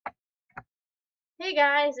Hey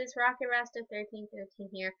guys, it's Rocket Rasta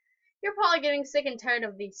 1313 here. You're probably getting sick and tired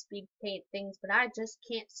of these speed paint things, but I just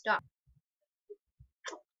can't stop.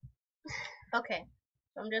 Okay,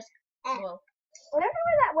 so I'm just, well, I don't know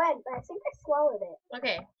where that went, but I think I swallowed it.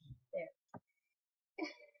 okay, there.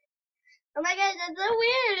 Oh my god, that's so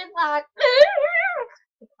weird. It's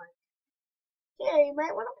like, here, you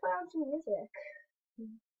might want to put on some music.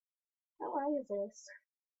 How long is this?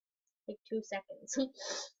 Like 2 seconds.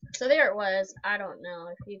 So there it was. I don't know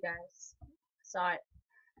if you guys saw it.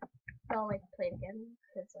 I'll like play it again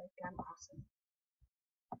because like I'm awesome.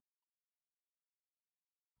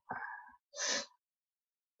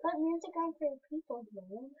 Put music on for people,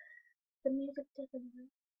 man. The music doesn't work.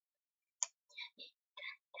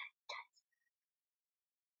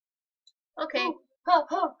 Okay,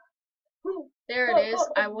 there it is.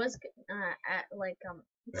 I was at like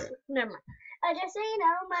never mind. Just so you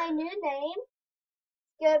know, my new name is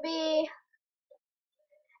gonna be.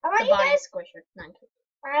 I want you guys to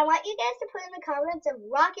put in the comments of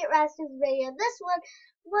Rocket Rasta's video. This one,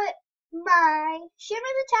 what my Shimmer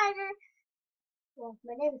the Tiger. Well,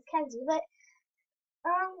 my name is Kenzie, but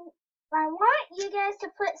I want you guys to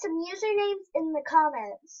put some usernames in the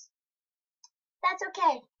comments. That's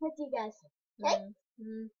okay with you guys. Okay?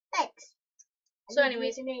 Thanks. So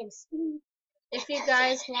anyways, names. if you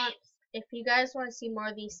guys want to see more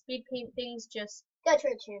of these speed paint things, just go to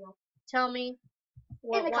our channel. Tell me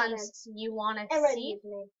what ones comments. you want to see.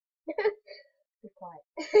 Be quiet.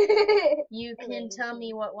 You can tell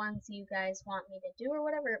me what ones you guys want me to do or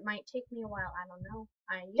whatever. It might take me a while. I don't know.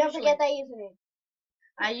 Don't forget that username.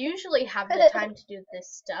 I usually have the time to do this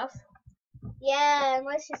stuff. Yeah,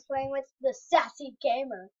 unless she's playing with the sassy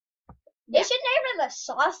gamer. Yeah. They should name her the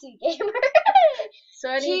saucy gamer.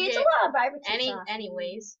 So she eats a lot of barbecue sauce.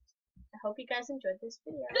 Anyways, I hope you guys enjoyed this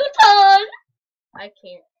video. Luton! I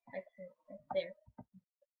can't. There.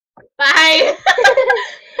 Bye!